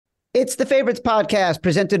It's the Favorites podcast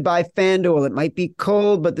presented by FanDuel. It might be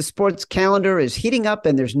cold, but the sports calendar is heating up,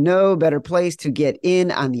 and there's no better place to get in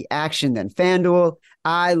on the action than FanDuel.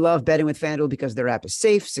 I love betting with FanDuel because their app is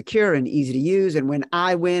safe, secure, and easy to use. And when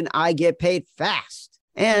I win, I get paid fast.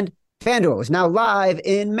 And FanDuel is now live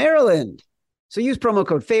in Maryland. So use promo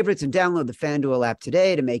code Favorites and download the FanDuel app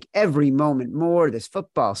today to make every moment more this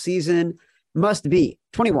football season. Must be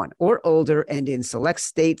 21 or older and in select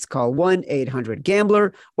states. Call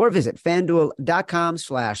 1-800-GAMBLER or visit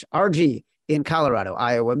FanDuel.com/RG in Colorado,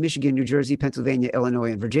 Iowa, Michigan, New Jersey, Pennsylvania,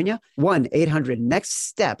 Illinois, and Virginia.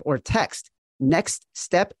 1-800-NEXT-STEP or text NEXT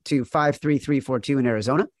STEP to 53342 in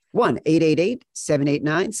Arizona.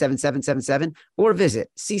 1-888-789-7777 or visit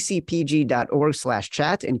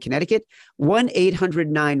ccpg.org/chat in Connecticut.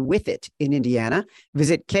 1-800-9-WITH-IT in Indiana.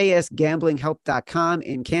 Visit ksgamblinghelp.com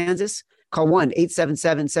in Kansas. Call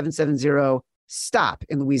 1-877-770-STOP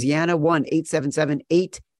in Louisiana,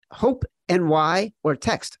 1-877-8-HOPE-NY, or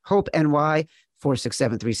text HOPE-NY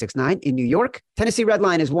 467-369 in New York. Tennessee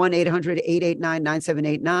Redline is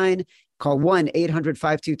 1-800-889-9789. Call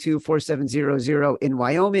 1-800-522-4700 in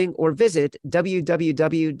Wyoming, or visit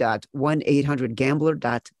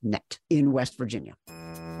www.1800gambler.net in West Virginia.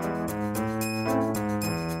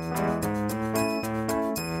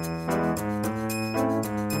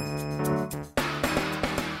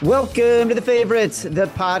 Welcome to The Favorites, the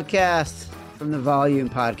podcast from the Volume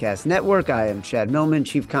Podcast Network. I am Chad Millman,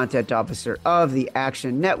 Chief Content Officer of the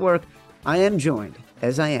Action Network. I am joined,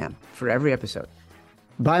 as I am for every episode,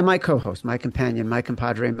 by my co-host, my companion, my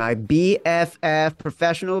compadre, my BFF,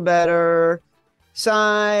 professional bettor,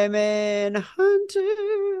 Simon Hunter.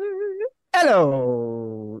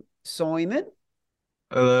 Hello, Simon.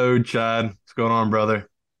 Hello, Chad. What's going on, brother?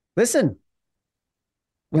 Listen,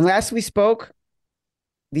 when last we spoke,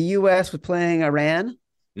 the U.S. was playing Iran.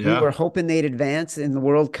 Yeah. We were hoping they'd advance in the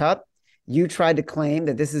World Cup. You tried to claim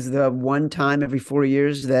that this is the one time every 4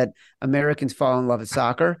 years that Americans fall in love with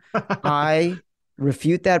soccer. I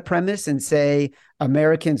refute that premise and say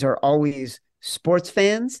Americans are always sports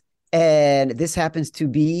fans, and this happens to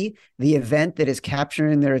be the event that is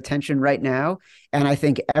capturing their attention right now. And I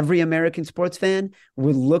think every American sports fan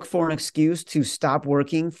would look for an excuse to stop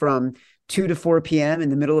working from 2 to 4 p.m. in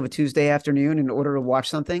the middle of a Tuesday afternoon in order to watch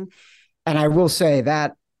something. And I will say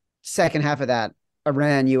that second half of that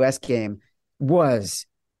Iran-US game was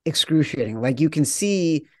excruciating. Like, you can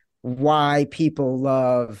see why people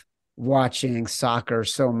love watching soccer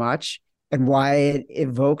so much and why it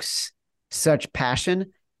evokes such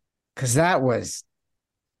passion, because that was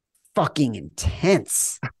fucking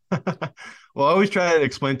intense. Well, I always try to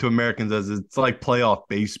explain to Americans as it's like playoff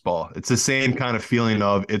baseball. It's the same kind of feeling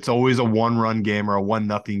of it's always a one-run game or a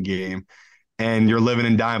 1-0 game, and you're living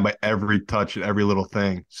and dying by every touch and every little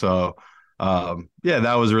thing. So, yeah,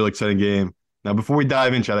 that was a really exciting game. Now, before we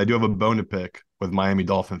dive in, Chad, I do have a bone to pick with Miami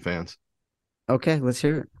Dolphin fans. Okay, let's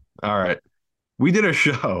hear it. All right. We did a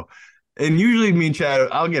show, and usually me and Chad,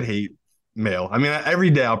 I'll get hate mail. I mean, every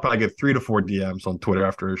day I'll probably get 3 to 4 DMs on Twitter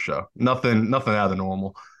after a show. Nothing out of the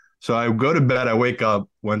normal. So I go to bed, I wake up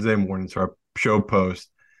Wednesday morning, so our show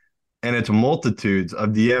post, and it's multitudes of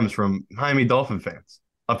DMs from Miami Dolphin fans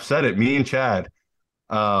upset at me and Chad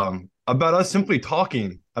about us simply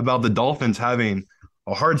talking about the Dolphins having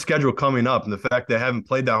a hard schedule coming up and the fact they haven't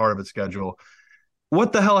played that hard of a schedule.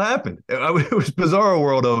 What the hell happened? It was bizarre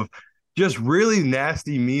world of just really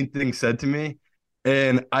nasty, mean things said to me.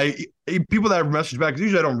 And people that message back, because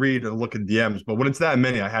usually I don't read or look at DMs, but when it's that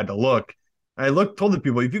many, I had to look. I told the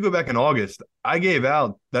people, if you go back in August, I gave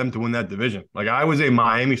out them to win that division. Like, I was a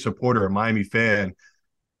Miami supporter, a Miami fan.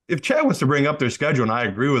 If Chad wants to bring up their schedule, and I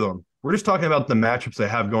agree with him, we're just talking about the matchups they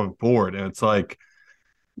have going forward. And it's like,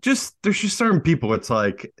 there's just certain people, it's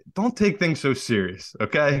like, don't take things so serious,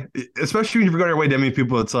 okay? Especially when you're going your way to many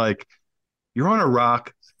people, it's like, you're on a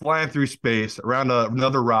rock flying through space around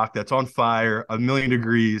another rock that's on fire, 1,000,000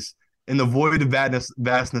 degrees, in the void of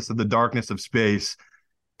vastness of the darkness of space.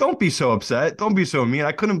 Don't be so upset. Don't be so mean.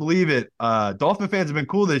 I couldn't believe it. Dolphin fans have been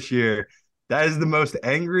cool this year. That is the most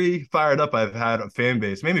angry, fired up I've had a fan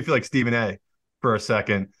base. Made me feel like Stephen A. for a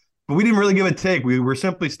second. But we didn't really give a take. We were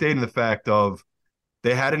simply stating the fact of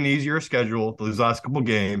they had an easier schedule those last couple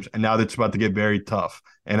games, and now it's about to get very tough.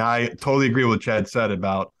 And I totally agree with what Chad said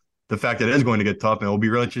about the fact that it is going to get tough, and it will be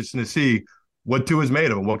really interesting to see what Tua is made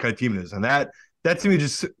of and what kind of team it is. And that to me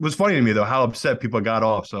just was funny to me, though, how upset people got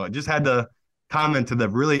off. So I just had to comment to the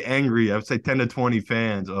really angry, I would say 10 to 20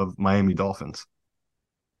 fans of Miami Dolphins.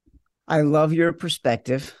 I love your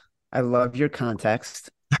perspective. I love your context.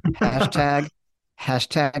 Hashtag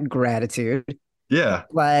gratitude. Yeah.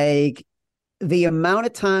 Like, the amount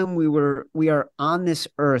of time we are on this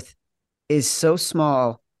earth is so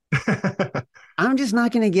small. I'm just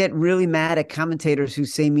not going to get really mad at commentators who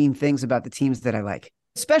say mean things about the teams that I like,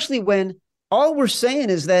 especially when all we're saying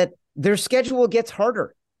is that their schedule gets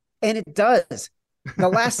harder. And it does. The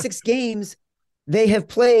last 6 games, they have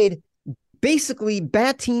played basically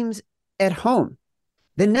bad teams at home.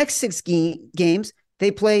 The next 6 games,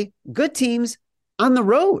 they play good teams on the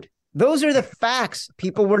road. Those are the facts,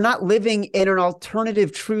 people. We're not living in an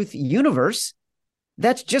alternative truth universe.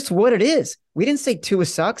 That's just what it is. We didn't say Tua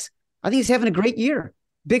sucks. I think he's having a great year.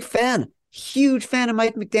 Big fan. Huge fan of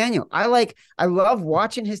Mike McDaniel. I love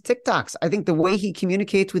watching his TikToks. I think the way he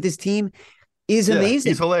communicates with his team is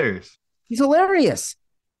amazing. He's hilarious. He's hilarious.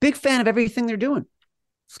 Big fan of everything they're doing.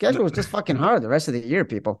 Schedule is just fucking hard the rest of the year,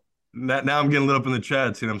 people. Now I'm getting lit up in the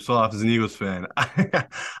chat saying I'm soft as an Eagles fan.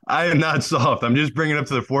 I am not soft. I'm just bringing it up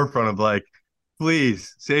to the forefront of like,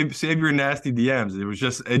 please save your nasty DMs.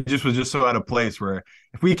 It just was so out of place where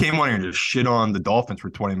if we came on here and just shit on the Dolphins for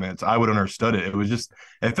 20 minutes, I would have understood it.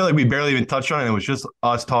 It felt like we barely even touched on it. It was just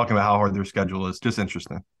us talking about how hard their schedule is. Just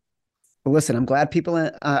interesting. Well, listen, I'm glad people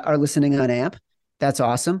are listening on AMP. That's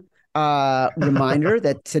awesome. Reminder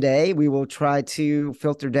that today we will try to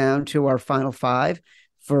filter down to our final 5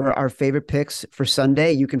 for our favorite picks for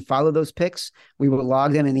Sunday. You can follow those picks. We will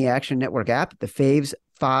log them in the Action Network app, the Faves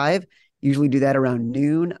 5. Usually do that around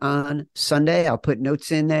noon on Sunday. I'll put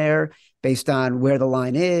notes in there based on where the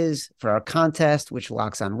line is for our contest, which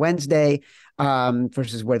locks on Wednesday,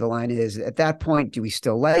 versus where the line is at that point. Do we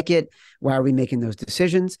still like it? Why are we making those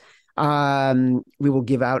decisions? We will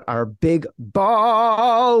give out our big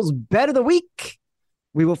balls bet of the week.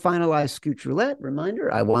 We will finalize Scooch Roulette.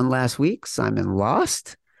 Reminder, I won last week. Simon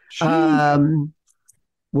lost. We'll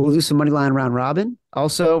do some money line round robin.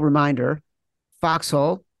 Also, reminder,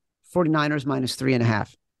 Foxhole, 49ers minus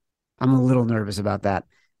 3.5. I'm a little nervous about that.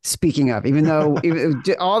 Speaking of, even though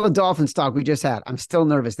all the Dolphins talk we just had, I'm still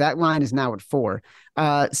nervous. That line is now at 4.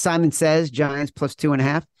 Simon says Giants plus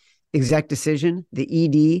 2.5. Exec decision, the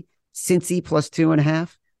ED, Cincy plus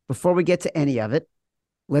 2.5. Before we get to any of it,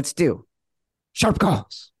 let's do Sharp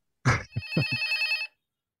Calls.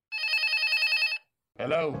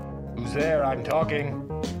 Hello, who's there? I'm talking.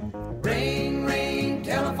 Ring, ring,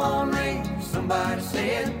 telephone ring. Somebody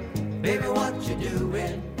said, baby, what you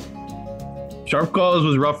doing? Sharp Calls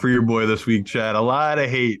was rough for your boy this week, Chad. A lot of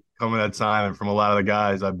hate coming at Simon from a lot of the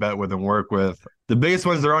guys I bet with and work with. The biggest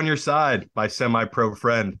ones, they're on your side by semi-pro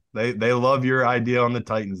friend. They love your idea on the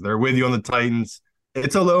Titans. They're with you on the Titans.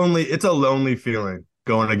 It's a lonely feeling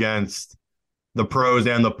going against the pros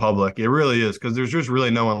and the public. It really is, because there's just really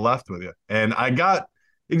no one left with you. And I got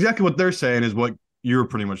exactly what they're saying is what you're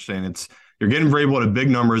pretty much saying. It's you're getting Vrabel at a big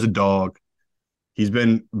number as a dog. He's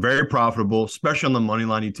been very profitable, especially on the money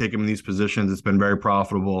line. You take him in these positions, it's been very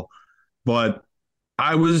profitable. But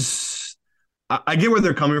I get where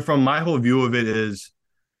they're coming from. My whole view of it is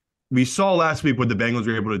we saw last week what the Bengals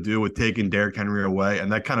were able to do with taking Derrick Henry away,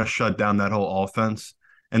 and that kind of shut down that whole offense.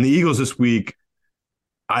 And the Eagles this week,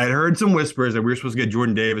 I had heard some whispers that we were supposed to get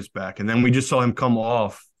Jordan Davis back, and then we just saw him come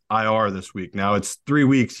off IR this week. Now it's 3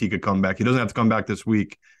 weeks he could come back. He doesn't have to come back this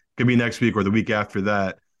week. Could be next week or the week after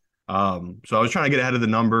that. So I was trying to get ahead of the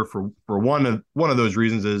number for one of those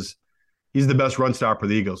reasons is he's the best run stopper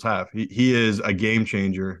the Eagles have. He is a game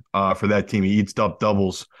changer for that team. He eats up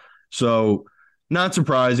doubles. So not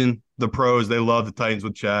surprising. The pros, they love the Titans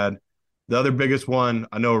with Chad. The other biggest one,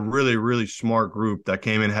 I know a really, really smart group that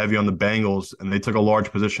came in heavy on the Bengals, and they took a large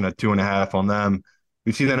position at 2.5 on them.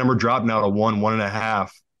 We've seen that number drop now to 1.5.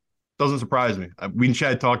 Doesn't surprise me. We and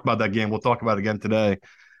Chad talked about that game. We'll talk about it again today.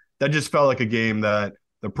 That just felt like a game that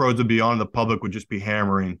the pros would be on, the public would just be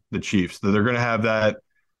hammering the Chiefs. So they're going to have that,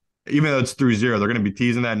 even though it's 3-0, they're going to be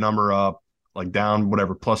teasing that number up, like down,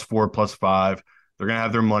 whatever, +4, +5. They're going to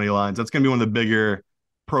have their money lines. That's going to be one of the bigger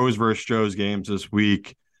pros versus Joes games this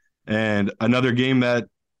week. And another game that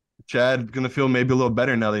Chad's going to feel maybe a little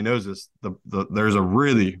better now that he knows this. There's a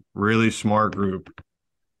really, really smart group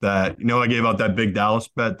that, I gave out that big Dallas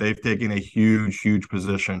bet. They've taken a huge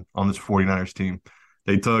position on this 49ers team.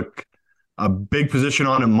 They took a big position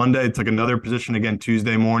on it Monday, took another position again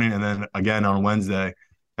Tuesday morning, and then again on Wednesday.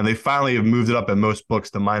 And they finally have moved it up at most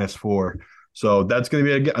books to -4. So that's going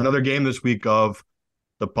to be another game this week of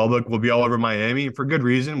the public will be all over Miami for good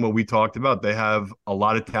reason. What we talked about, they have a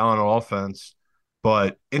lot of talent on offense.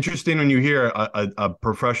 But interesting when you hear a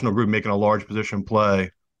professional group making a large position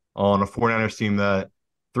play on a 49ers team that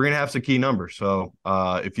 3.5 is a key number. So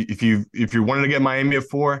if you're wanting to get Miami at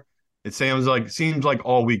 4, it seems like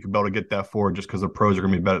all week you'll be able to get that 4 just because the pros are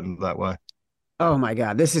going to be betting that way. Oh my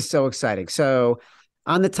God, this is so exciting. So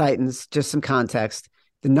on the Titans, just some context,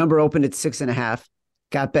 the number opened at 6.5.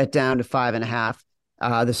 got bet down to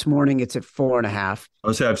 5.5. This morning it's at 4.5. I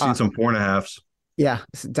would say I've seen some 4.5s. Yeah,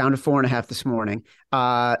 it's down to 4.5 this morning.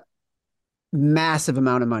 Massive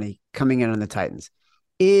amount of money coming in on the Titans.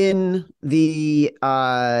 In the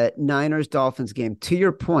Niners-Dolphins game, to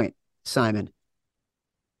your point, Simon,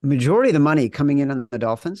 majority of the money coming in on the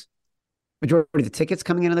Dolphins, majority of the tickets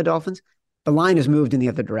coming in on the Dolphins, the line has moved in the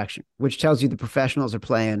other direction, which tells you the professionals are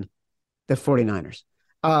playing the 49ers.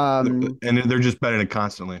 And they're just betting it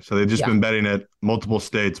constantly. So they've just been betting it multiple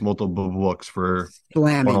states, multiple books for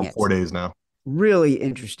slamming it 4 days now. Really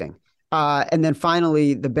interesting. And then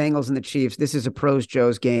finally, the Bengals and the Chiefs. This is a pros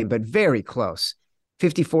Joe's game, but very close.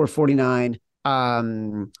 54-49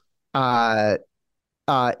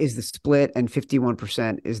 is the split, and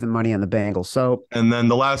 51% is the money on the Bengals. So, and then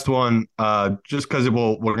the last one, just because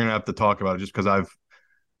we're going to have to talk about it, just because I've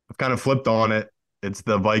kind of flipped on it. It's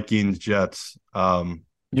the Vikings Jets.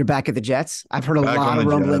 You're back at the Jets? I've heard a lot of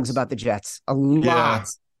rumblings about the Jets. A lot. Yeah.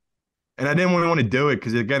 And I didn't really want to do it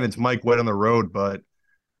because, again, it's Mike White on the road. But,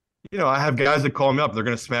 I have guys that call me up. They're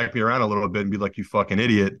going to smack me around a little bit and be like, you fucking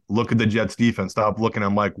idiot. Look at the Jets defense. Stop looking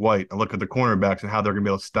at Mike White and look at the cornerbacks and how they're going to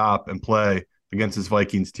be able to stop and play against this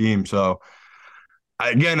Vikings team. So,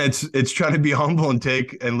 again, it's trying to be humble and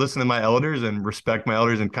take and listen to my elders and respect my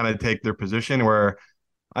elders and kind of take their position where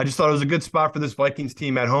I just thought it was a good spot for this Vikings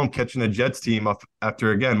team at home, catching the Jets team up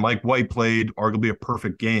after, again, Mike White played arguably a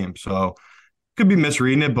perfect game. So could be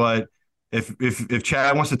misreading it, but if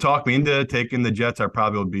Chad wants to talk me into taking the Jets, I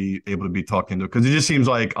probably will be able to be talking to it because it just seems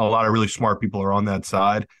like a lot of really smart people are on that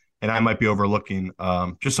side, and I might be overlooking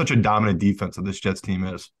just such a dominant defense that this Jets team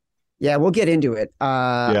is. Yeah, we'll get into it.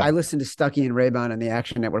 I listen to Stuckey and Raybon on the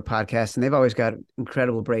Action Network podcast, and they've always got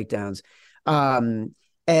incredible breakdowns. And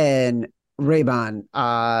Raybon,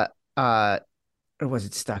 or was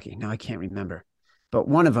it Stuckey? No, I can't remember. But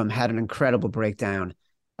one of them had an incredible breakdown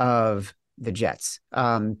of the Jets.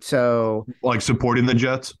 So like supporting the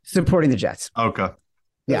Jets? Supporting the Jets. Okay.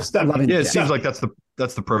 Yeah. It seems like that's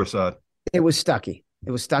the pro side. It was Stuckey.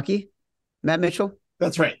 Matt Mitchell?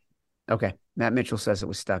 That's right. Okay. Matt Mitchell says it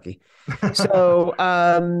was Stuckey. So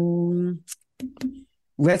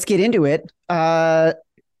let's get into it.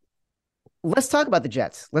 Let's talk about the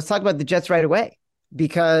Jets. Let's talk about the Jets right away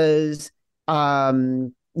because,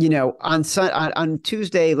 on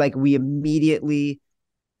Tuesday, like we immediately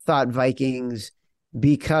thought Vikings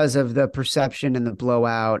because of the perception and the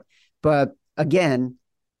blowout. But again,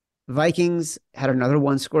 Vikings had another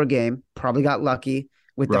one-score game, probably got lucky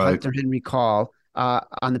with the Hunter Henry call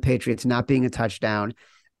on the Patriots not being a touchdown.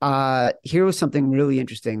 Here was something really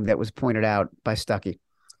interesting that was pointed out by Stuckey.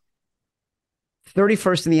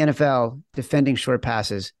 31st in the NFL defending short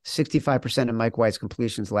passes. 65% of Mike White's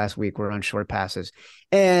completions last week were on short passes.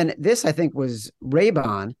 And this, I think, was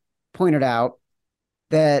Raybon pointed out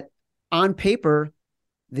that on paper,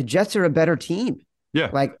 the Jets are a better team. Yeah.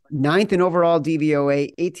 Like 9th in overall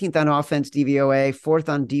DVOA, 18th on offense DVOA, 4th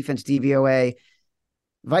on defense DVOA.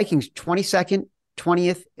 Vikings 22nd,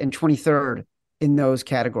 20th, and 23rd in those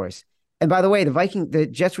categories. And by the way, the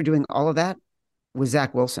Jets were doing all of that with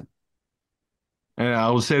Zach Wilson. And I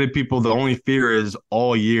will say to people, the only fear is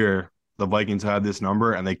all year the Vikings had this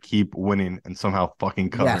number and they keep winning and somehow fucking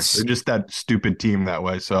cover. Yes. They're just that stupid team that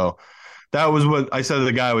way. So that was what I said to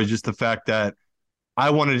the guy, was just the fact that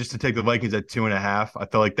I wanted just to take the Vikings at 2.5. I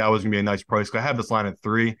felt like that was going to be a nice price. I have this line at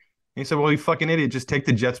 3. And he said, well, you fucking idiot, just take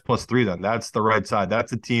the Jets +3 then. That's the right side.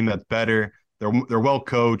 That's a team that's better. They're well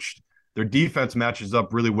coached. Their defense matches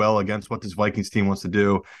up really well against what this Vikings team wants to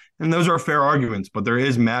do. And those are fair arguments, but there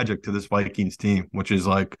is magic to this Vikings team, which is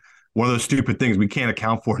like one of those stupid things we can't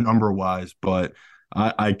account for number-wise. But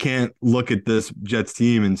I can't look at this Jets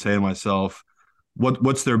team and say to myself,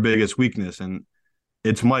 what's their biggest weakness? And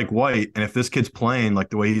it's Mike White. And if this kid's playing like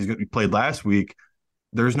the way he played last week,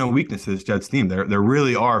 there's no weakness to this Jets team. They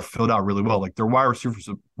really are filled out really well. Like their wide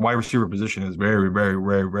receiver position is very, very,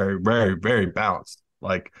 very, very, very, very balanced.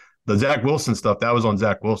 Like the Zach Wilson stuff, that was on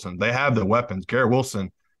Zach Wilson. They have the weapons. Garrett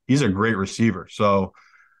Wilson, he's a great receiver. So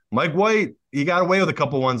Mike White, he got away with a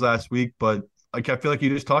couple ones last week, but like I feel like you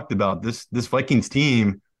just talked about this Vikings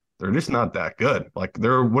team, they're just not that good. Like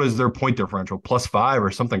what is their point differential? +5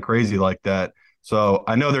 or something crazy like that. So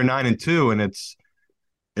I know they're 9-2, and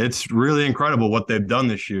it's really incredible what they've done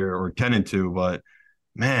this year, or 10-2. But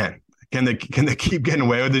man, can they keep getting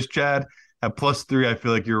away with this, Chad? At +3, I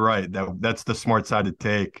feel like you're right. That's the smart side to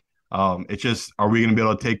take. It's just, are we going to be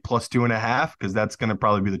able to take +2.5? Because that's going to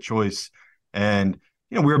probably be the choice. And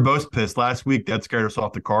we were both pissed last week. That scared us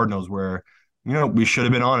off the Cardinals, where we should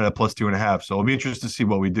have been on it at +2.5. So it'll be interesting to see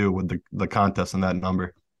what we do with the contest and that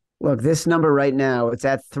number. Look, this number right now, it's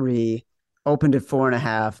at 3. opened at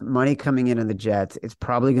 4.5. Money coming in on the Jets. It's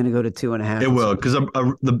probably going to go to 2.5. It will, because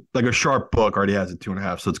a sharp book already has it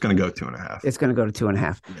 2.5, so it's going to go 2.5. It's going to go to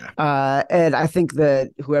 2.5. Yeah. And I think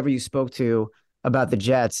that whoever you spoke to about the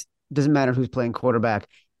Jets, doesn't matter who's playing quarterback,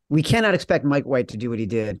 we cannot expect Mike White to do what he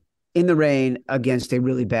did in the rain against a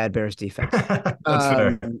really bad Bears defense. That's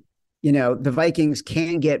fair. The Vikings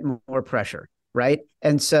can get more pressure, right?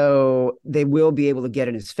 And so they will be able to get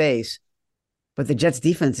in his face, but the Jets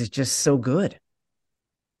defense is just so good.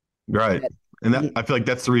 Right. And I feel like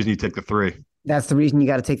that's the reason you take the 3. That's the reason you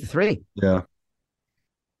got to take the 3. Yeah.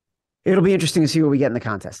 It'll be interesting to see what we get in the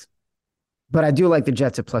contest. But I do like the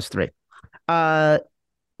Jets at +3.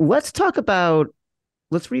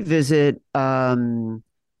 Let's revisit the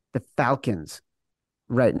Falcons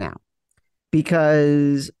right now,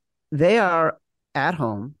 because they are at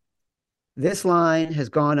home. This line has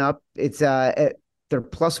gone up. It's they're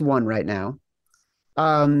 +1 right now.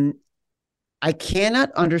 I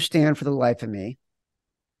cannot understand for the life of me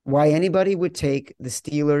why anybody would take the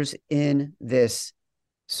Steelers in this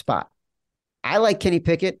spot. I like Kenny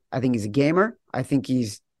Pickett. I think he's a gamer. I think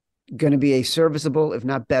he's going to be a serviceable, if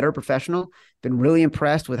not better, professional. Been really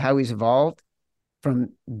impressed with how he's evolved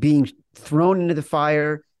from being thrown into the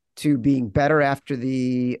fire to being better after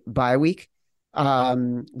the bye week.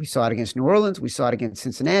 We saw it against New Orleans. We saw it against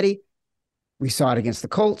Cincinnati. We saw it against the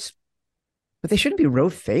Colts. But they shouldn't be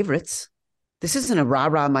road favorites. This isn't a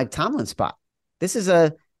rah-rah Mike Tomlin spot. This is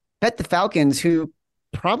a bet the Falcons, who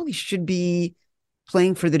probably should be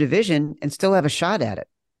playing for the division and still have a shot at it.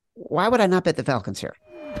 Why would I not bet the Falcons here?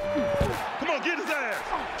 Come on, get his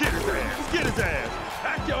ass. Get his ass. Get his ass.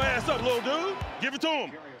 Back your ass up, little dude. Give it to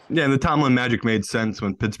him. Yeah, and the Tomlin magic made sense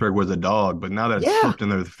when Pittsburgh was a dog, but now that it's flipped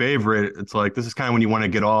and they're the favorite, it's like this is kind of when you want to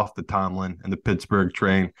get off the Tomlin and the Pittsburgh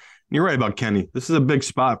train. And you're right about Kenny. This is a big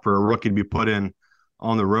spot for a rookie to be put in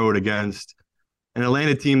on the road against an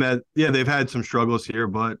Atlanta team that, they've had some struggles here,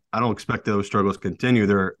 but I don't expect those struggles to continue.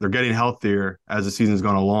 They're getting healthier as the season's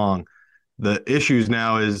gone along. The issues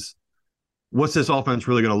now is, what's this offense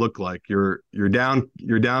really going to look like? You're down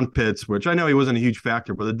Pitts, which I know he wasn't a huge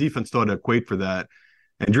factor, but the defense still had to equate for that.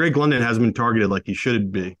 And Drake London hasn't been targeted like he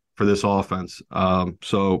should be for this offense.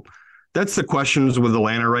 So that's the questions with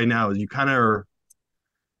Atlanta right now. Is you kind of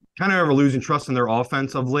are losing trust in their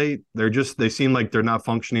offense of late. They seem like they're not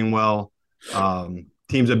functioning well.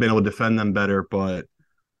 Teams have been able to defend them better, but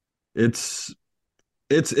it's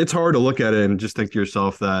hard to look at it and just think to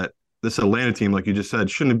yourself that this Atlanta team, like you just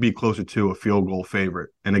said, shouldn't be closer to a field goal favorite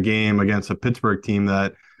in a game against a Pittsburgh team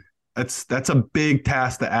that's a big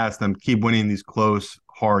task to ask them keep winning these close,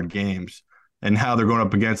 hard games. And how they're going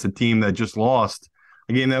up against a team that just lost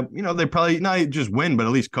a game that, they probably not just win, but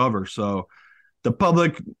at least cover. So the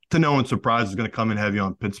public, to no one's surprise, is going to come in heavy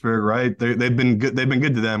on Pittsburgh, right? They've been good. They've been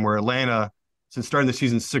good to them. Where Atlanta, since starting the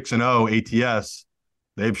season 6-0 ATS,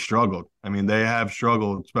 they've struggled. I mean, they have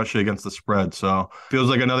struggled, especially against the spread. So feels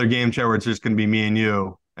like another game, Chad, where it's just going to be me and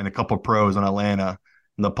you and a couple of pros on Atlanta,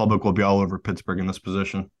 and the public will be all over Pittsburgh in this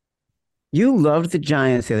position. You loved the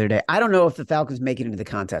Giants the other day. I don't know if the Falcons make it into the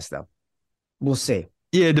contest, though. We'll see.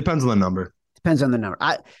 Yeah, it depends on the number. Depends on the number.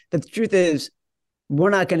 The truth is, we're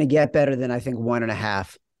not going to get better than, I think,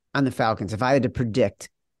 1.5 on the Falcons. If I had to predict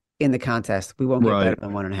in the contest, we won't get better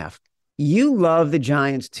than 1.5. You love the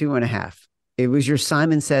Giants 2.5. It was your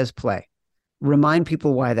Simon Says play. Remind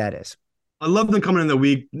people why that is. I love them coming in the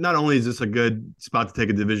week. Not only is this a good spot to take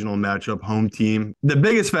a divisional matchup, home team. The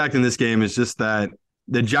biggest fact in this game is just that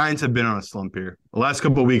the Giants have been on a slump here. The last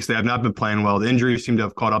couple of weeks, they have not been playing well. The injuries seem to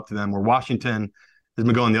have caught up to them, where Washington has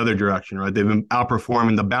been going the other direction, right? They've been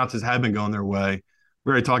outperforming. The bounces have been going their way. We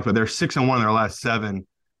already talked about they're 6-1 in their last 7,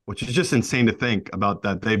 which is just insane to think about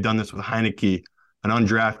that. They've done this with Heineke, an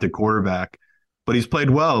undrafted quarterback, but he's played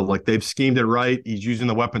well. Like, they've schemed it right. He's using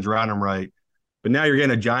the weapons around him right. But now you're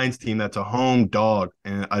getting a Giants team that's a home dog,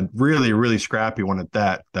 and a really, really scrappy one at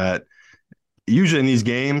that. That usually in these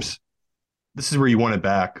games, this is where you want it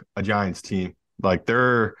back, a Giants team. Like,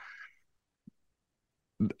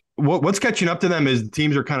 what's catching up to them is the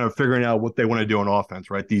teams are kind of figuring out what they want to do on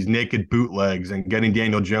offense, right? These naked bootlegs and getting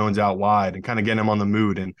Daniel Jones out wide and kind of getting him on the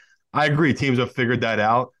mood. And I agree, teams have figured that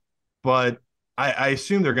out, but I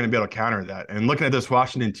assume they're going to be able to counter that. And looking at this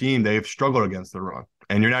Washington team, they've struggled against the run.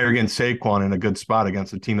 And you're getting Saquon in a good spot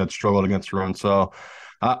against a team that struggled against the run. So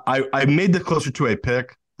I made this closer to a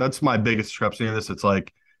pick. That's my biggest discrepancy in this. It's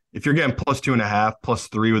like, if you're getting +2.5,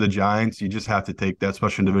 +3 with the Giants, you just have to take that,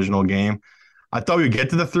 especially in a divisional game. I thought we would get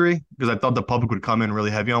to the 3 because I thought the public would come in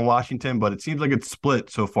really heavy on Washington, but it seems like it's split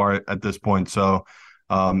so far at this point. So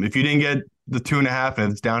if you didn't get the 2.5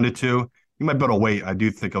 and it's down to 2, you might be able to wait. I do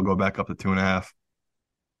think I'll go back up to 2.5.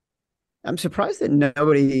 I'm surprised that none of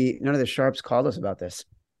the sharps called us about this.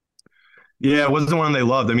 Yeah, it wasn't one they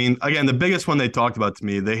loved. I mean, again, the biggest one they talked about to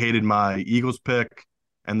me, they hated my Eagles pick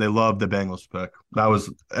and they loved the Bengals pick. That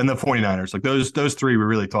was and the 49ers. Like those three we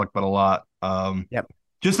really talked about a lot. Yep.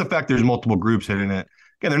 Just the fact there's multiple groups hitting it.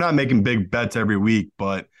 Again, they're not making big bets every week,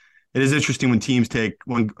 but it is interesting when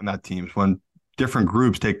different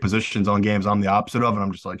groups take positions on games I'm the opposite of, and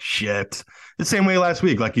I'm just like, shit. The same way last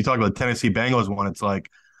week. Like you talked about the Tennessee Bengals one, it's like,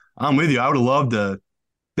 I'm with you. I would have loved to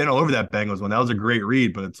been all over that Bengals one. That was a great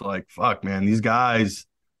read, but it's like, fuck, man, these guys,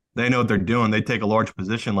 they know what they're doing. They take a large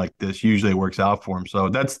position like this. Usually it works out for them. So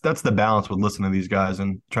that's the balance with listening to these guys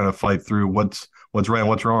and trying to fight through what's right and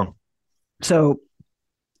what's wrong. So,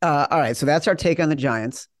 all right. So that's our take on the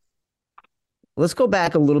Giants. Let's go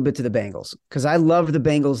back a little bit to the Bengals because I loved the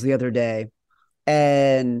Bengals the other day.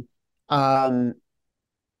 And to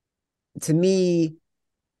me,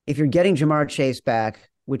 if you're getting Jamar Chase back,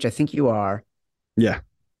 which I think you are, yeah,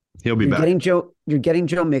 he'll be back. You're getting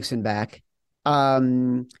Joe Mixon back.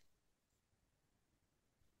 I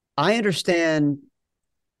understand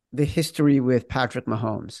the history with Patrick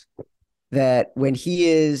Mahomes, that when he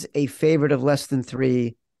is a favorite of less than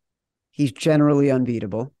 3, he's generally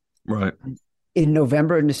unbeatable. Right. In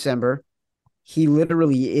November and December, he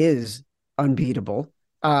literally is unbeatable,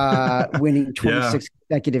 winning 26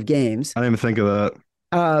 consecutive games. I didn't even think of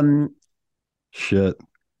that. Shit.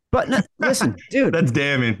 But no, listen, dude. That's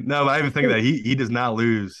damning. No, I even think of that. He does not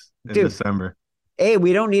lose in December. Hey,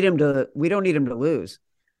 we don't need him to lose.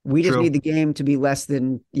 We just need the game to be less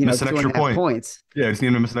than, 2.5 points. Yeah, just need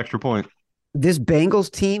him to miss an extra point. This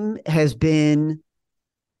Bengals team has been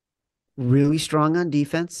really strong on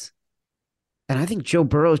defense. And I think Joe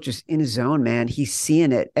Burrow's just in his zone, man. He's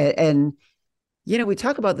seeing it. And we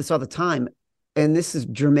talk about this all the time. And this is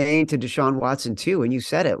germane to Deshaun Watson, too. And you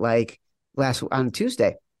said it like on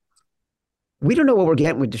Tuesday. We don't know what we're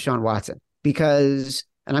getting with Deshaun Watson because,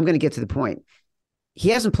 and I'm going to get to the point, he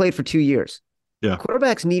hasn't played for 2 years. Yeah.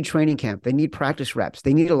 Quarterbacks need training camp. They need practice reps.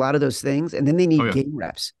 They need a lot of those things. And then they need game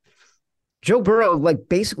reps. Joe Burrow,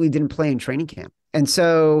 basically didn't play in training camp. And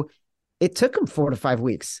so it took him 4 to 5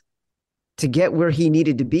 weeks to get where he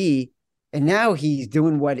needed to be. And now he's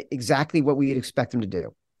doing exactly what we'd expect him to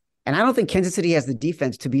do. And I don't think Kansas City has the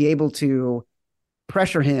defense to be able to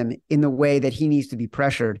pressure him in the way that he needs to be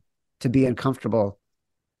pressured to be uncomfortable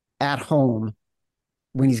at home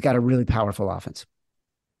when he's got a really powerful offense.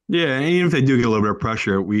 Yeah, and even if they do get a little bit of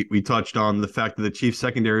pressure, we touched on the fact that the Chiefs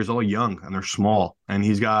secondary is all young and they're small. And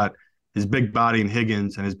he's got his big body in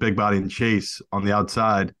Higgins and his big body in Chase on the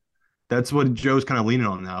outside. That's what Joe's kind of leaning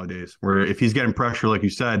on nowadays, where if he's getting pressure, like you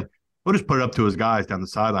said, we'll just put it up to his guys down the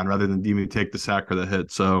sideline rather than even take the sack or the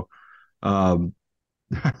hit. So Patrick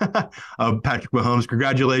Mahomes,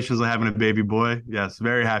 congratulations on having a baby boy. Yes,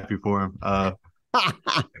 very happy for him. I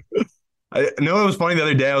know it was funny the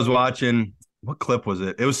other day I was watching, what clip was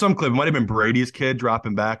it? It was some clip. It might have been Brady's kid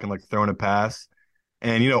dropping back and throwing a pass.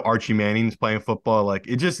 And, Archie Manning's playing football.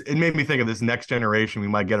 It made me think of this next generation we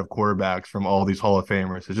might get of quarterbacks from all these Hall of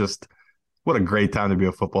Famers. It's just, what a great time to be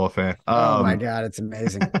a football fan. Oh, my God. It's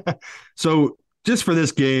amazing. So just for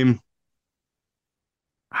this game,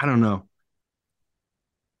 I don't know.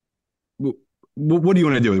 What do you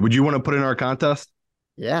want to do? Would you want to put in our contest?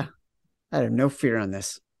 Yeah. I have no fear on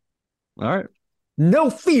this. All right. No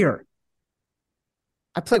fear.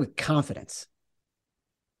 I play with confidence.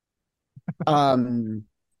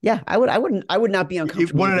 Yeah, I would not be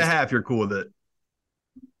uncomfortable. 1.5, you're cool with it.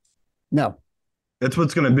 No. That's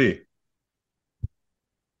what's going to be.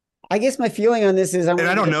 I guess my feeling on this is I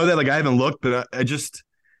don't know that. I haven't looked, but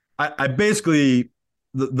I basically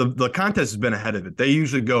the contest has been ahead of it. They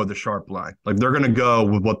usually go with the sharp line. They're going to go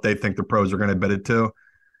with what they think the pros are going to bet it to.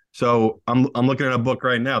 So I'm looking at a book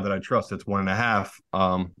right now that I trust. It's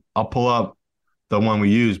 1.5. I'll pull up the one we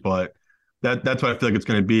use, but that's what I feel like it's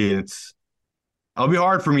going to be. It'll be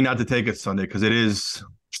hard for me not to take it Sunday because it's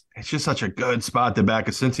just such a good spot to back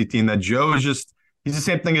a Cincy team that Joe is just. He's the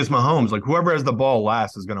same thing as Mahomes. Whoever has the ball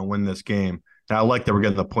last is going to win this game. And I like that we're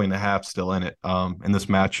getting the 1.5 still in it in this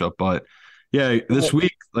matchup. But, yeah, this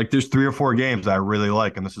week, there's 3 or 4 games I really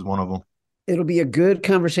like, and this is one of them. It'll be a good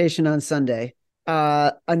conversation on Sunday.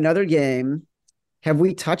 Another game. Have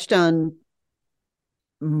we touched on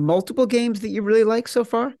multiple games that you really like so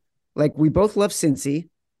far? We both love Cincy.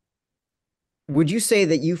 Would you say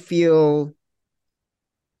that you feel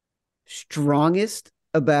strongest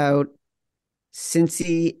about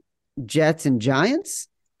Cincy, Jets, and Giants,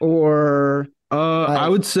 or I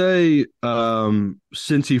would say Cincy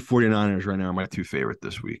 49ers right now are my 2 favorite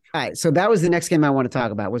this week. All right, so that was the next game I want to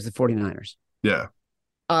talk about was the 49ers. Yeah.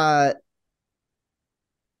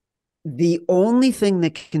 The only thing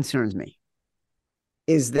that concerns me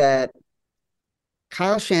is that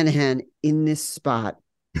Kyle Shanahan in this spot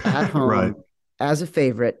at home Right. as a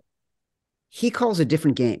favorite, he calls a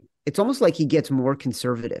different game. It's almost like he gets more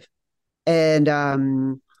conservative. And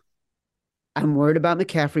I'm worried about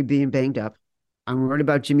McCaffrey being banged up. I'm worried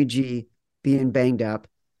about Jimmy G being banged up.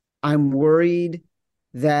 I'm worried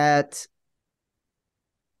that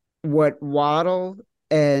what Waddle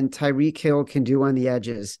and Tyreek Hill can do on the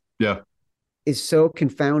edges Yeah. is so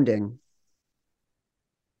confounding.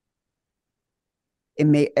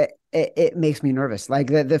 It makes me nervous. Like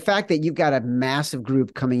the fact that you've got a massive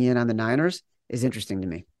group coming in on the Niners is interesting to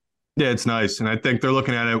me. Yeah, it's nice. And I think they're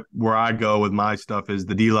looking at it where I go with my stuff is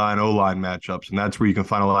the D-line, O-line matchups. And that's where you can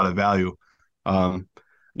find a lot of value.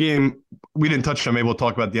 Game, we didn't touch on, maybe we'll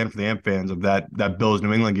talk about the end for the AMP fans of that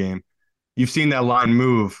Bills-New England game. You've seen that line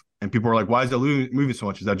move, and people are like, why is it moving so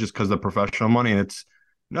much? Is that just because of the professional money? And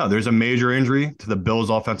no, there's a major injury to the Bills'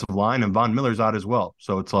 offensive line, and Von Miller's out as well.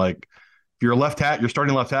 So it's like, if your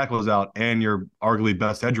starting left tackle is out and your arguably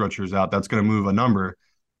best edge rusher is out, that's going to move a number.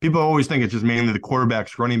 People always think it's just mainly the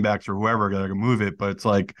quarterbacks, running backs, or whoever are going to move it. But it's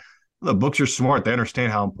like, the books are smart. They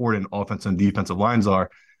understand how important offensive and defensive lines are.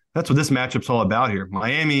 That's what this matchup's all about here.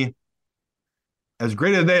 Miami, as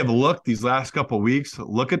great as they have looked these last couple of weeks,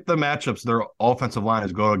 look at the matchups their offensive line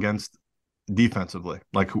has go against defensively.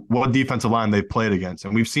 Like what defensive line they've played against.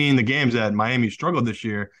 And we've seen the games that Miami struggled this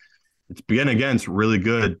year. It's been against really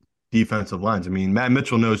good defensive lines. I mean, Matt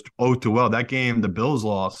Mitchell knows too well. That game the Bills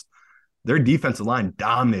lost, their defensive line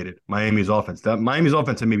dominated Miami's offense. Miami's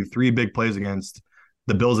offense had maybe 3 big plays against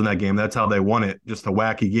the Bills in that game. That's how they won it. Just a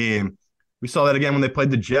wacky game. We saw that again when they played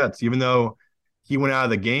the Jets. Even though he went out of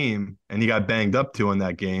the game and he got banged up too in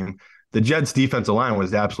that game, the Jets' defensive line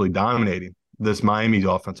was absolutely dominating this Miami's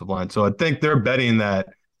offensive line. So I think they're betting that,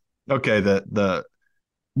 okay,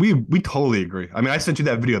 we totally agree. I mean, I sent you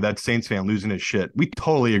that video of that Saints fan losing his shit. We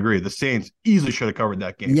totally agree. The Saints easily should have covered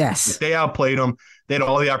that game. Yes. If they outplayed them, they had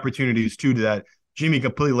all the opportunities too to that. Jimmy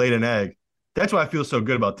completely laid an egg. That's why I feel so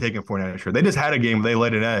good about taking 49ers. They just had a game where they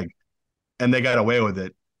laid an egg and they got away with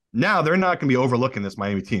it. Now they're not going to be overlooking this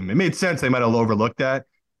Miami team. It made sense they might have overlooked that.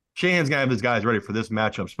 Shanahan's going to have his guys ready for this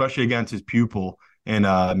matchup, especially against his pupil and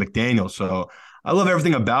McDaniel. So I love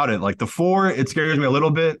everything about it. Like the 4, it scares me a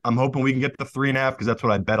little bit. I'm hoping we can get the 3.5 because that's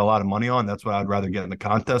what I bet a lot of money on. That's what I'd rather get in the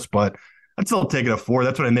contest. But I'd still take it a 4.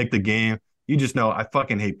 That's what I make the game. You just know I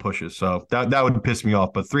fucking hate pushes. So that would piss me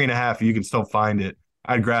off. But 3.5, you can still find it.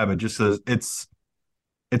 I'd grab it just as it's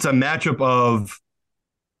a matchup of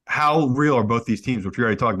how real are both these teams, which we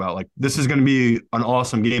already talked about. Like this is going to be an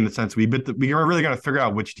awesome game in the sense we're really going to figure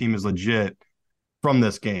out which team is legit from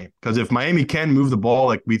this game. Because if Miami can move the ball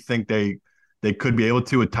like we think they could be able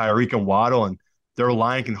to with Tyreek and Waddle, and their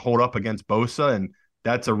line can hold up against Bosa, and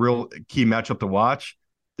that's a real key matchup to watch,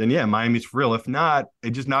 then yeah, Miami's for real. If not, it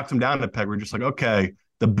just knocks them down a peg. We're just like, okay,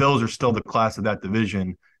 the Bills are still the class of that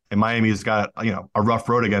division, and Miami's got, a rough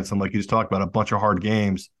road against them, like you just talked about, a bunch of hard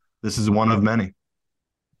games. This is one of many.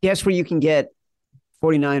 Guess where you can get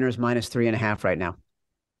 49ers minus 3.5 right now?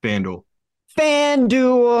 FanDuel.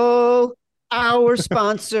 FanDuel, our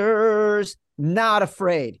sponsors, not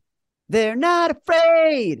afraid. They're not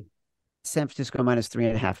afraid. San Francisco minus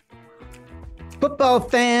 3.5. Football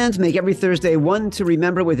fans, make every Thursday one to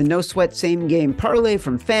remember with a no-sweat same-game parlay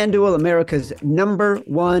from FanDuel, America's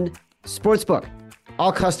 #1 sportsbook.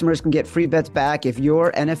 All customers can get free bets back if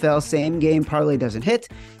your NFL same-game parlay doesn't hit.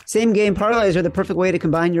 Same-game parlays are the perfect way to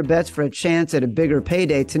combine your bets for a chance at a bigger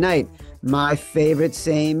payday tonight. My favorite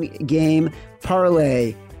same-game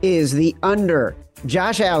parlay is the under.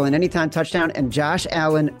 Josh Allen, anytime touchdown, and Josh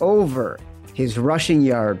Allen over his rushing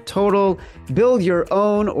yard total. Build your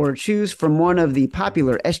own or choose from one of the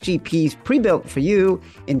popular SGPs pre-built for you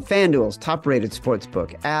in FanDuel's top-rated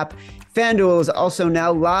sportsbook app. FanDuel is also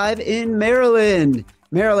now live in Maryland.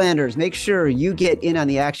 Marylanders, make sure you get in on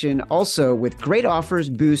the action also with great offers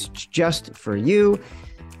boosts just for you.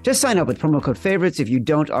 Just sign up with promo code FAVORITES if you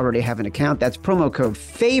don't already have an account. That's promo code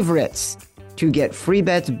FAVORITES to get free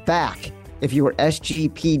bets back if your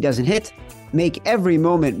SGP doesn't hit. Make every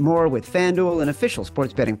moment more with FanDuel, an official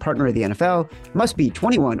sports betting partner of the NFL. Must be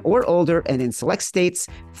 21 or older and in select states.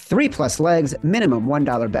 3+ legs, minimum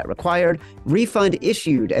 $1 bet required. Refund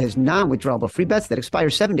issued as non-withdrawable free bets that expire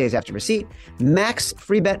 7 days after receipt. Max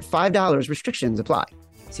free bet $5. Restrictions apply.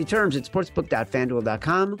 See terms at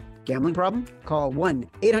sportsbook.fanduel.com. Gambling problem? Call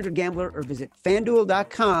 1-800-GAMBLER or visit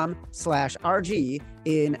fanduel.com/RG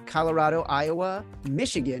in Colorado, Iowa,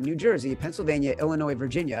 Michigan, New Jersey, Pennsylvania, Illinois,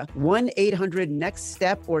 Virginia.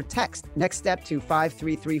 1-800-NEXT-STEP or text NEXT STEP to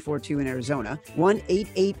 53342 in Arizona.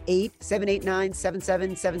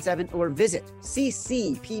 1-888-789-7777 or visit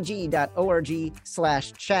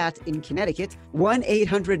ccpg.org/chat in Connecticut.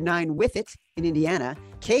 1-800-9-WITH-IT in Indiana.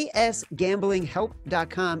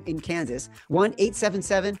 ksgamblinghelp.com in Kansas.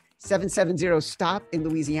 1-877-770-STOP in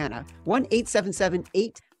Louisiana.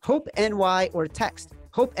 1-877-8-HOPE-NY or text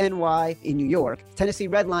HOPE-NY in New York. Tennessee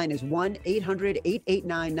Red Line is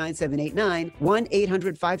 1-800-889-9789,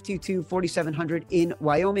 1-800-522-4700 in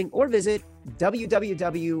Wyoming, or visit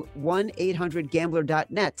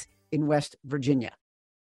www.1800gambler.net in West Virginia.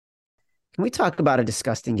 Can we talk about a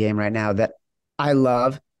disgusting game right now that I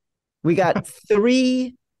love? We got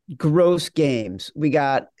 3 gross games. We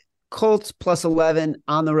got Colts plus 11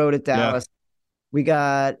 on the road at Dallas. Yeah. We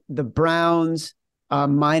got the Browns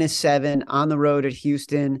 -7 on the road at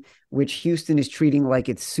Houston, which Houston is treating like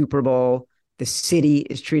it's Super Bowl. The city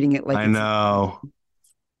is treating it like I know.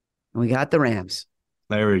 We got the Rams.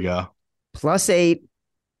 There we go. +8,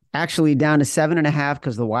 actually down to 7.5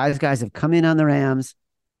 because the wise guys have come in on the Rams.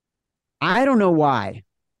 I don't know why.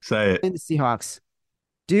 Say it. And the Seahawks.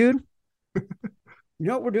 Dude, you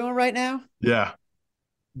know what we're doing right now? Yeah.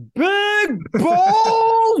 Big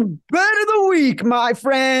balls bet of the week, my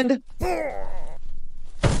friend.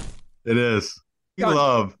 It is. You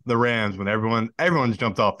love the Rams when everyone's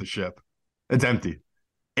jumped off the ship. It's empty.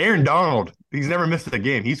 Aaron Donald, he's never missed a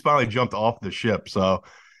game. He's finally jumped off the ship. So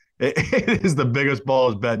it is the biggest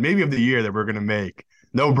balls bet maybe of the year that we're going to make.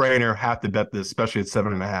 No brainer. Have to bet this, especially at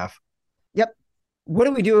 7.5. Yep. What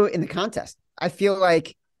do we do in the contest? I feel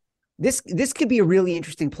like this could be a really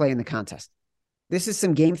interesting play in the contest. This is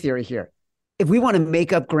some game theory here. If we want to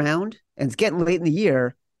make up ground and it's getting late in the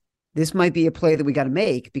year, this might be a play that we got to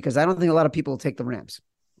make because I don't think a lot of people will take the Rams.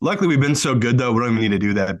 Luckily, we've been so good, though, we don't even need to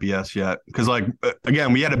do that BS yet. Because,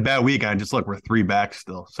 again, we had a bad week, and we're 3 back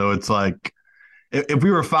still. So it's like, if we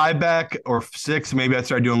were 5 back or 6, maybe I'd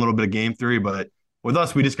start doing a little bit of game theory. But with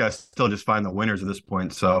us, we just got to still just find the winners at this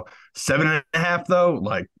point. So 7.5, though,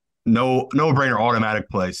 no brainer automatic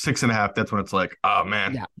play. 6.5, that's when it's like, oh,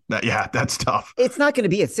 man, that's tough. It's not going to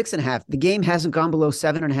be at 6.5. The game hasn't gone below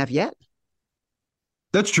 7.5 yet.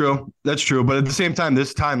 That's true. But at the same time,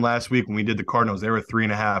 this time last week when we did the Cardinals, they were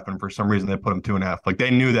 3.5, and for some reason they put them 2.5.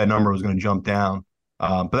 They knew that number was going to jump down.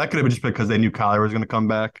 But that could have been just because they knew Kyler was going to come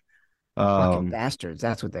back. Fucking bastards.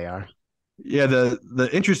 That's what they are. Yeah, the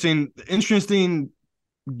interesting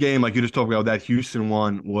game, like you just talked about, that Houston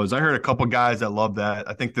one was, I heard a couple guys that love that.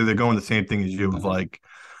 I think that they're going the same thing as you.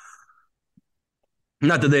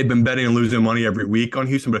 Not that they've been betting and losing money every week on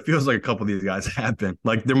Houston, but it feels like a couple of these guys have been.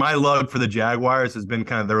 My love for the Jaguars has been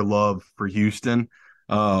kind of their love for Houston,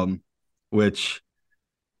 which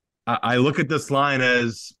I look at this line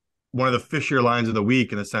as one of the fishier lines of the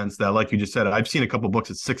week in the sense that, like you just said, I've seen a couple of books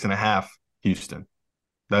at 6.5 Houston.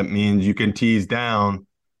 That means you can tease down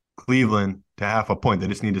Cleveland to 0.5 point. They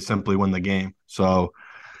just need to simply win the game. So,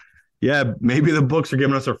 yeah, maybe the books are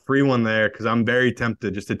giving us a free one there because I'm very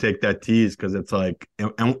tempted just to take that tease because it's like, in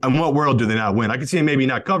what world do they not win? I can see him maybe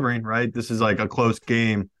not covering, right? This is like a close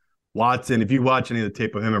game. Watson, if you watch any of the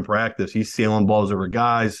tape of him in practice, he's sailing balls over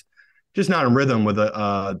guys, just not in rhythm with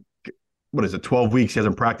 12 weeks. He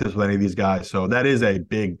hasn't practiced with any of these guys. So that is a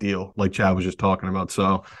big deal, like Chad was just talking about.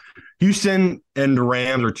 So Houston and the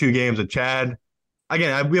Rams are 2 games that Chad,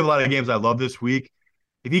 again, we have a lot of games I love this week.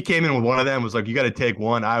 If he came in with one of them, was like, you got to take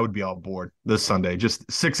one, I would be all board this Sunday. Just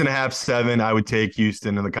 6.5, 7, I would take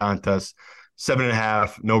Houston in the contest.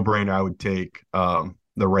 7.5, no brainer, I would take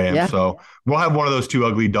the Rams. Yeah. So we'll have one of those 2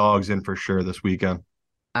 ugly dogs in for sure this weekend.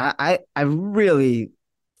 I really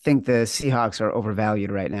think the Seahawks are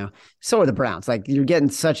overvalued right now. So are the Browns. You're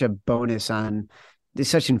getting such a bonus on – there's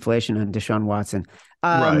such inflation on Deshaun Watson.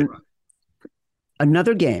 Right.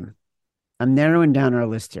 Another game. I'm narrowing down our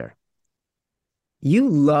list here. You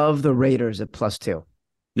love the Raiders at +2.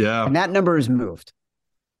 Yeah. And that number is moved.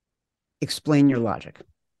 Explain your logic.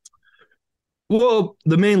 Well,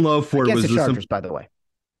 the main love for it was the Chargers, by the way.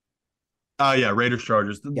 Yeah, Raiders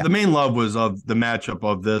Chargers. The main love was of the matchup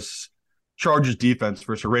of this Chargers defense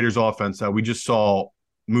versus Raiders offense that we just saw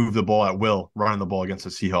move the ball at will, running the ball against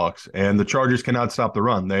the Seahawks. And the Chargers cannot stop the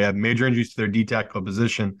run. They have major injuries to their D-tackle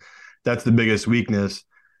position. That's the biggest weakness.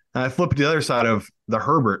 And I flip it to the other side of the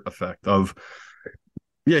Herbert effect of,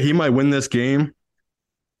 yeah, he might win this game.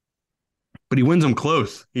 but he wins them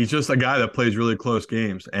close. He's just a guy that plays really close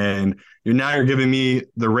games. And you're giving me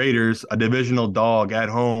the Raiders, a divisional dog at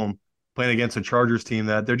home, playing against a Chargers team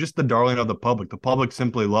that they're just the darling of the public. The public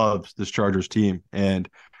simply loves this Chargers team. And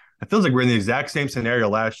it feels like we're in the exact same scenario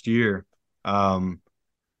last year. Hell,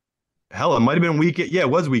 it might have been it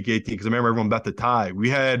was week 18 because I remember everyone bet the tie. We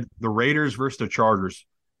had the Raiders versus the Chargers,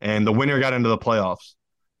 and the winner got into the playoffs.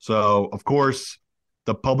 So, of course,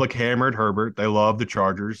 the public hammered Herbert. They love the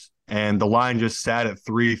Chargers, and the line just sat at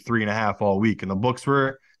 3.5 all week, and the books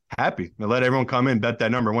were happy. They let everyone come in, bet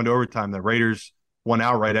that number, went to overtime. The Raiders won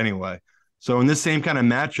outright anyway. So in this same kind of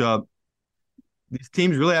matchup, these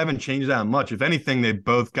teams really haven't changed that much. If anything, they've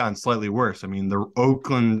both gotten slightly worse. I mean,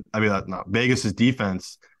 Vegas's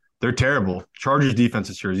defense, they're terrible. Chargers defense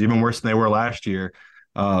this year is even worse than they were last year.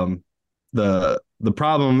 The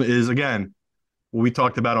problem is, again, what we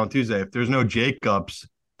talked about on Tuesday. If there's no Jacobs,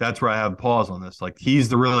 that's where I have pause on this. Like,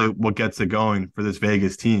 he's really what gets it going for this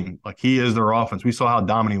Vegas team. Like, he is their offense. We saw how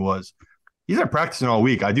dominant he was. He's not practicing all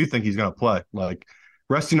week. I do think he's going to play. Like,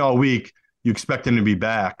 resting all week, you expect him to be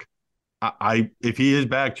back. If he is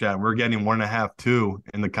back, Chad, we're getting 1.5, 2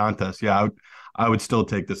 in the contest. Yeah, I would still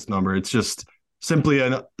take this number. It's just simply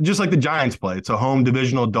just like the Giants play. It's a home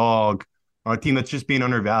divisional dog on a team that's just being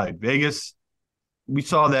undervalued. Vegas, we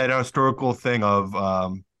saw that historical thing of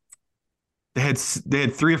they had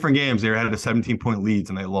 3 different games. They had a 17-point leads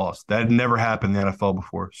and they lost. That had never happened in the NFL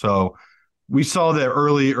before. So we saw the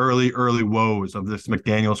early woes of this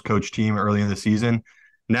McDaniels coach team early in the season.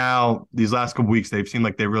 Now, these last couple weeks, they've seemed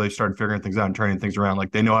like they really started figuring things out and turning things around.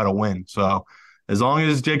 Like, they know how to win. So as long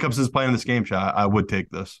as Jacobs is playing this game, Chad, I would take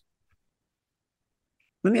this.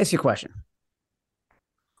 Let me ask you a question.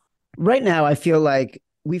 Right now, I feel like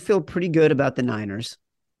we feel pretty good about the Niners.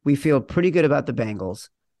 We feel pretty good about the Bengals.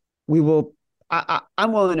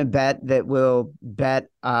 I'm willing to bet that we'll bet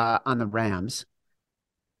on the Rams.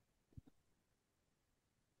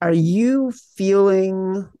 Are you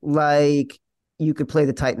feeling like you could play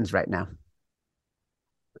the Titans right now?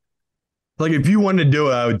 Like, if you wanted to do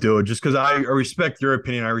it, I would do it just because I respect your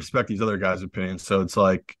opinion. I respect these other guys' opinions. So it's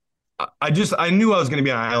like, I knew I was going to be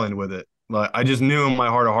on an island with it. Like, I just knew in my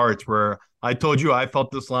heart of hearts where I told you I felt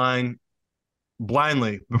this line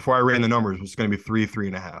blindly before I ran the numbers was going to be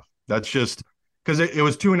 3.5. That's just because it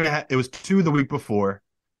was 2.5. It was 2 the week before.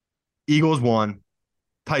 Eagles won.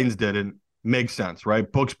 Titans didn't. Makes sense,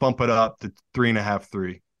 right? Books bump it up to 3.5,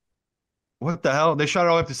 3. What the hell? They shot it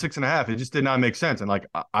all up to 6.5. It just did not make sense. And like,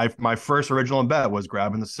 my first original bet was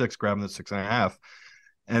grabbing the 6.5.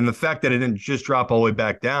 And the fact that it didn't just drop all the way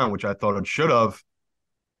back down, which I thought it should have,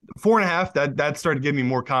 4.5, that started giving me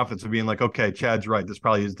more confidence of being like, okay, Chad's right. This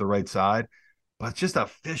probably is the right side. But it's just a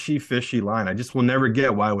fishy line. I just will never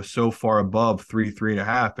get why it was so far above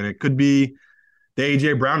 3.5. And it could be the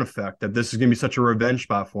A.J. Brown effect, that this is going to be such a revenge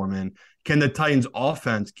spot for him. And can the Titans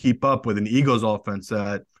offense keep up with an Eagles offense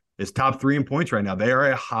that is top 3 in points right now? They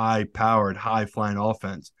are a high-powered, high-flying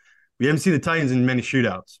offense. We haven't seen the Titans in many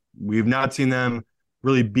shootouts. We've not seen them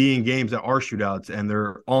really be in games that are shootouts, and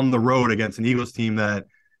they're on the road against an Eagles team that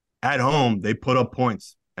at home they put up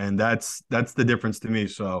points, and that's the difference to me.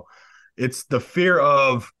 So it's the fear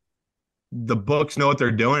of the books know what they're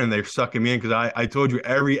doing and they're sucking me in, because I told you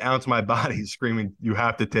every ounce of my body is screaming you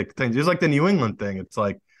have to take the things. Just like the New England thing. It's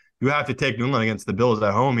like you have to take New England against the Bills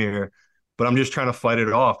at home here, but I'm just trying to fight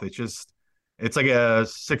it off. It's like a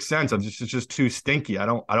sixth sense of it's just too stinky. I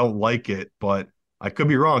don't like it, but I could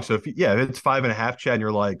be wrong. So if it's 5.5, Chad, and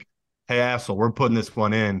you're like, hey, asshole, we're putting this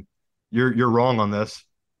one in. You're wrong on this.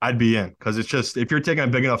 I'd be in, because it's just, if you're taking a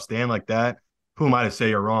big enough stand like that, who am I to say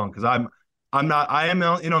you're wrong? Because I am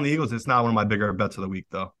in on the Eagles. It's not one of my bigger bets of the week,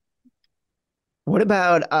 though. What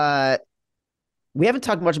about we haven't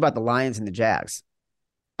talked much about the Lions and the Jags.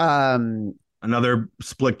 Another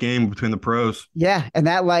split game between the pros. Yeah, and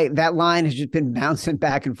that line has just been bouncing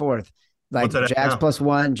back and forth. Like Jags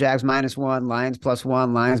 +1, Jags -1, Lions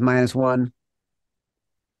 +1, Lions -1.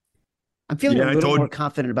 I'm feeling a little more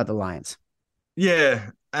confident about the Lions.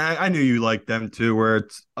 Yeah, I knew you liked them too.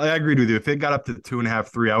 I agreed with you. If it got up to 2.5,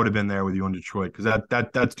 3, I would have been there with you on Detroit, because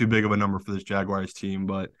that's too big of a number for this Jaguars team.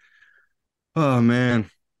 But oh man,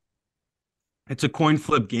 it's a coin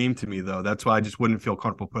flip game to me though. That's why I just wouldn't feel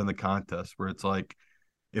comfortable putting the contest, where it's like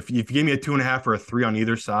if you gave me a 2.5 or a 3 on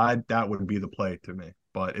either side, that would be the play to me.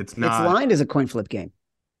 But it's not. It's lined as a coin flip game.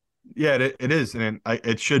 Yeah, it is, and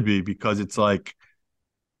it should be, because it's like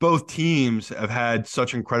both teams have had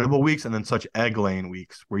such incredible weeks and then such egg-laying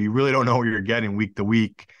weeks where you really don't know what you're getting week to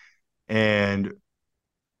week. And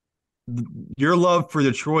your love for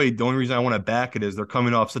Detroit, the only reason I want to back it is they're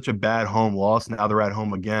coming off such a bad home loss. Now they're at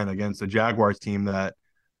home again against the Jaguars team that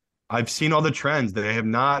I've seen all the trends. They have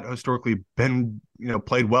not historically been,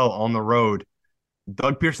 played well on the road.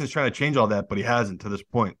 Doug Pearson's trying to change all that, but he hasn't to this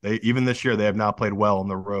point. Even this year, they have not played well on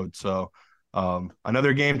the road. So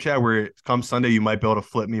another game, Chad, where come Sunday, you might be able to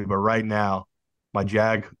flip me. But right now, my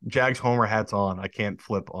Jags homer hat's on. I can't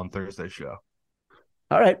flip on Thursday's show.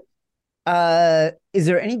 All right. Is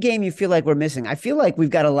there any game you feel like we're missing? I feel like we've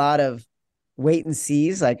got a lot of wait and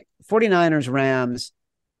sees, like 49ers, Rams,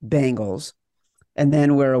 Bengals. And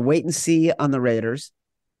then we're a wait and see on the Raiders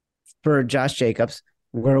for Josh Jacobs.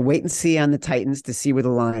 We're a wait and see on the Titans to see where the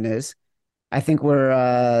line is. I think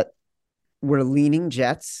we're leaning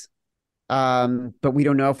Jets, but we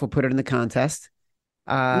don't know if we'll put it in the contest.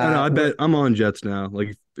 No, I bet I'm on Jets now.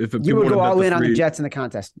 Like if you would go all in on the Jets in the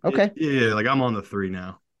contest. Okay. Yeah, like I'm on the 3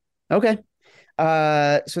 now. Okay.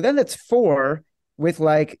 So then that's 4 with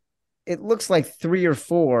it looks like 3 or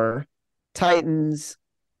 4 Titans,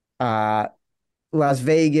 Las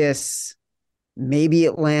Vegas, maybe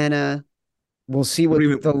Atlanta. We'll see what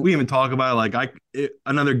we even talk about.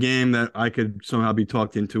 Another game that I could somehow be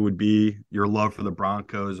talked into would be your love for the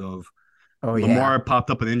Broncos. Lamar popped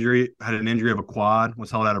up had an injury of a quad, was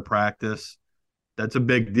held out of practice. That's a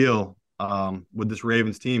big deal with this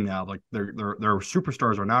Ravens team now. Like their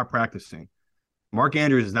superstars are not practicing. Mark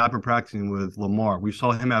Andrews has not been practicing with Lamar. We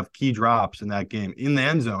saw him have key drops in that game in the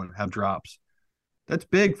end zone, have drops. That's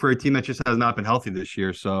big for a team that just has not been healthy this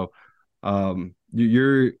year. So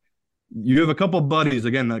you have a couple of buddies,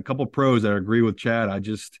 again, a couple of pros that agree with Chad.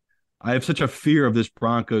 I have such a fear of this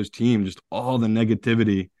Broncos team, just all the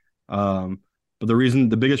negativity. But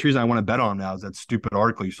the biggest reason I want to bet on now is that stupid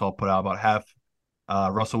article you saw put out about half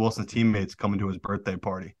Russell Wilson's teammates coming to his birthday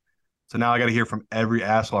party. So now I got to hear from every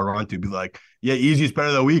asshole I run to be like, yeah, easy's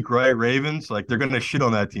better the week, right? Ravens, like they're going to shit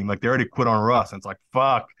on that team. Like they already quit on Russ. And it's like,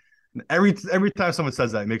 fuck. And every time someone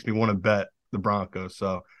says that, it makes me want to bet the Broncos.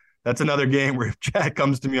 So that's another game where if Chad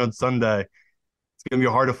comes to me on Sunday, it's going to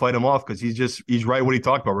be hard to fight him off because he's right what he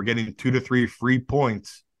talked about. We're getting 2 to 3 free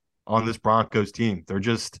points on this Broncos team.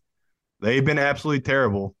 They've been absolutely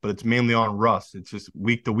terrible, but it's mainly on Russ. It's just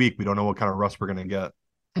week to week. We don't know what kind of Russ we're going to get.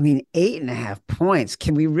 I mean, 8.5 points.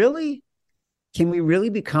 Can we really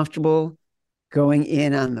be comfortable going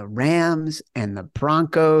in on the Rams and the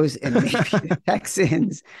Broncos and maybe the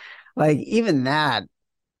Texans? Like even that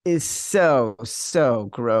is so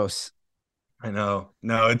gross. I know.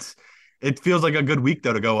 No, it feels like a good week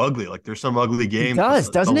though to go ugly. Like there's some ugly games.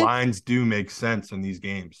 Doesn't it? The lines do make sense in these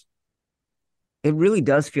games. It really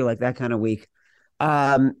does feel like that kind of week.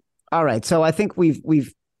 All right. So I think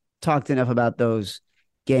we've talked enough about those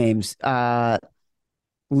games.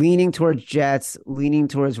 Leaning towards Jets, leaning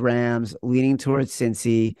towards Rams, leaning towards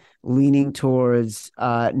Cincy, leaning towards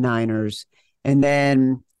Niners, and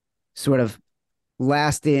then sort of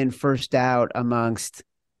last in, first out amongst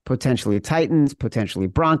potentially Titans, potentially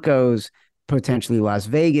Broncos, potentially Las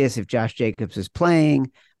Vegas if Josh Jacobs is playing.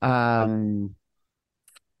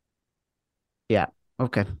 Yeah.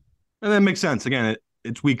 Okay. And that makes sense. Again,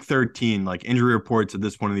 it's week 13. Like injury reports at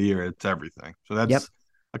this point of the year, it's everything. So that's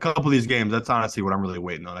a couple of these games. That's honestly what I'm really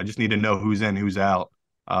waiting on. I just need to know who's in, who's out,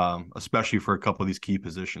 especially for a couple of these key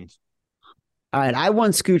positions. All right. I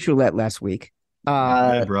won Scooch Roulette last week.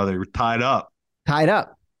 Yeah, brother, we're tied up.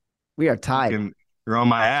 We are tied. You're on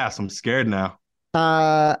my ass. I'm scared now.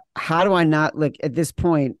 How do I not at this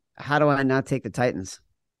point? How do I not take the Titans?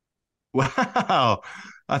 Wow.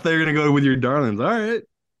 I thought you were going to go with your darlings. All right.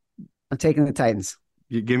 I'm taking the Titans.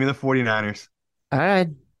 You give me the 49ers. All right.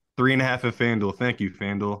 3.5 at FanDuel. Thank you,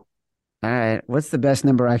 FanDuel. All right. What's the best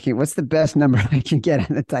number I can get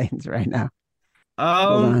on the Titans right now?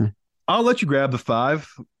 Hold on. I'll let you grab the 5.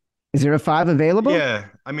 Is there a 5 available? Yeah.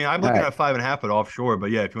 I mean, I'm looking at 5.5 at offshore,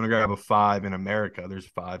 but yeah, if you want to grab a 5 in America, there's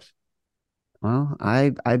 5s. Well,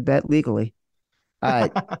 I bet legally. All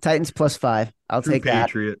right. Titans plus 5. I'll True take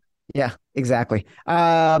Patriot. that. Yeah, exactly.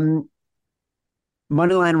 Moneyline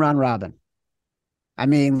round robin. I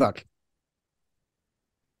mean, look.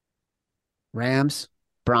 Rams,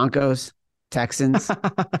 Broncos, Texans,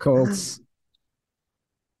 Colts.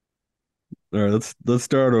 All right, let's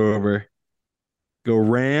start over. Go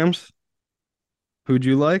Rams. Who'd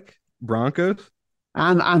you like? Broncos?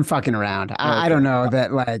 I'm fucking around. I don't know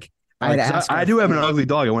that I do have an ugly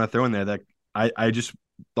dog I want to throw in there that I just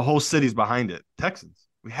the whole city's behind it. Texans.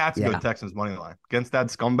 We have to go Texans money line against that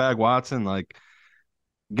scumbag Watson. Like,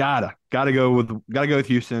 gotta go with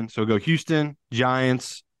Houston. So go Houston,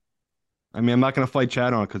 Giants. I mean, I'm not gonna fight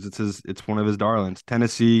Chad on it because it's one of his darlings.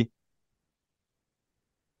 Tennessee,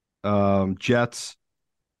 Jets,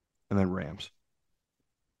 and then Rams.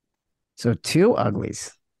 So 2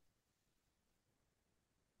 uglies.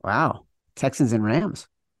 Wow, Texans and Rams.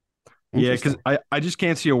 Yeah, because Interesting. I just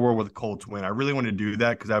can't see a world where the Colts win. I really want to do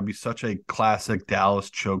that because that would be such a classic Dallas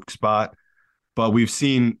choke spot. But we've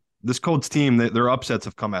seen this Colts team, their upsets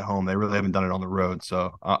have come at home. They really haven't done it on the road.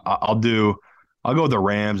 So I'll go with the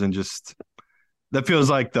Rams and just that feels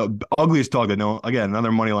like the ugliest dog that again,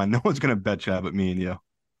 another money line. No one's going to bet Chad but me and you.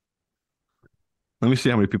 Let me see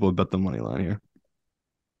how many people have bet the money line here.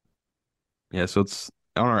 Yeah, so it's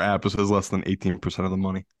on our app, it says less than 18% of the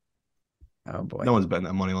money. Oh boy. No one's betting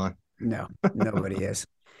that money line. No, nobody is.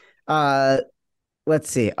 Let's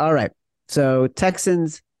see. All right. So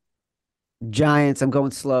Texans, Giants. I'm going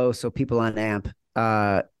slow so people on AMP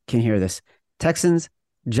can hear this. Texans,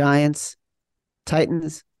 Giants,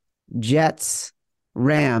 Titans, Jets,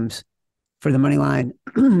 Rams for the money line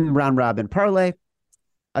round robin parlay.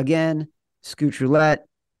 Again, Scooch Roulette.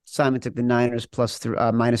 Simon took the Niners minus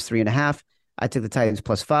 3.5. I took the Titans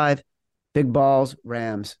 +5. Big balls,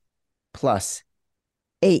 Rams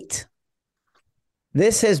 +8.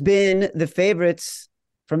 This has been the favorites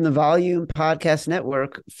from the Volume Podcast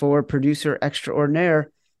Network for producer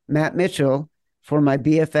extraordinaire Matt Mitchell. For my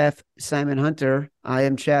BFF Simon Hunter, I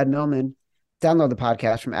am Chad Millman. Download the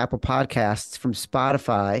podcast from Apple Podcasts, from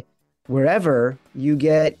Spotify, wherever you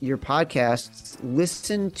get your podcasts.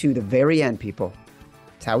 Listen to the very end, people.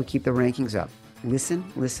 It's how we keep the rankings up. Listen,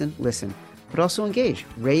 but also engage,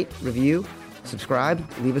 rate, review, subscribe,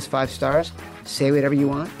 leave us 5 stars, say whatever you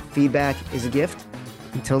want. Feedback is a gift.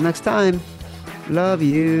 Until next time, love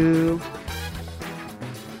you.